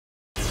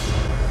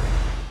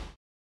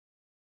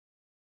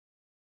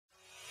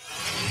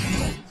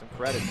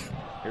credit.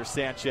 Here's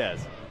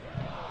Sanchez.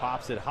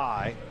 Pops it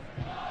high.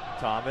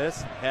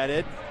 Thomas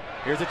headed.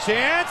 Here's a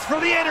chance for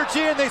the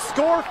Energy, and they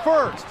score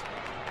first.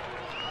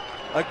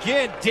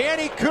 Again,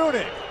 Danny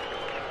Koenig.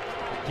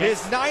 His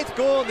 9th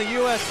goal in the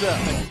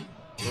USL.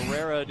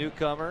 Herrera,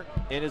 newcomer,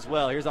 in as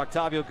well. Here's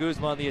Octavio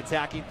Guzman, the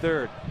attacking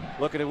third.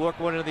 Looking to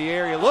work one into the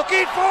area.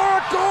 Looking for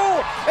a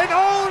goal! An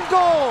own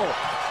goal!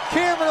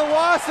 Cameron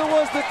Iwasa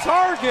was the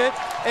target,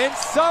 and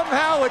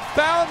somehow it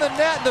found the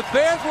net, and the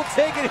fans will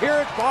take it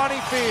here at Bonney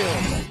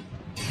Field.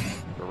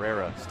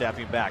 Herrera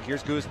stepping back.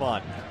 Here's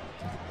Guzman.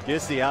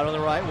 Gissie out on the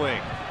right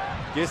wing.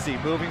 Gissie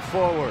moving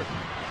forward.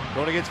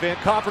 Going against Van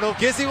Copperno.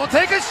 Gissie will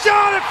take a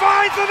shot and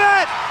finds the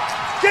net!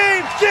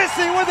 Gabe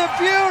Gissie with a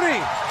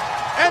beauty!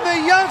 And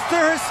the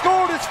youngster has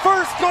scored his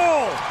first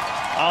goal.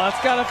 Oh,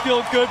 that's got to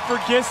feel good for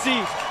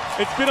Gissie.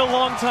 It's been a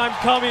long time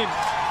coming.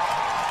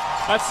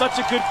 That's such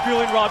a good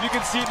feeling, Rob. You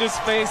can see it in his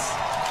face.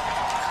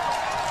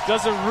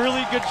 Does a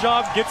really good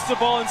job, gets the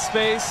ball in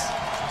space.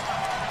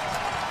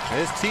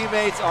 His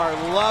teammates are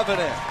loving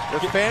it.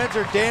 The fans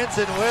are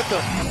dancing with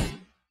him.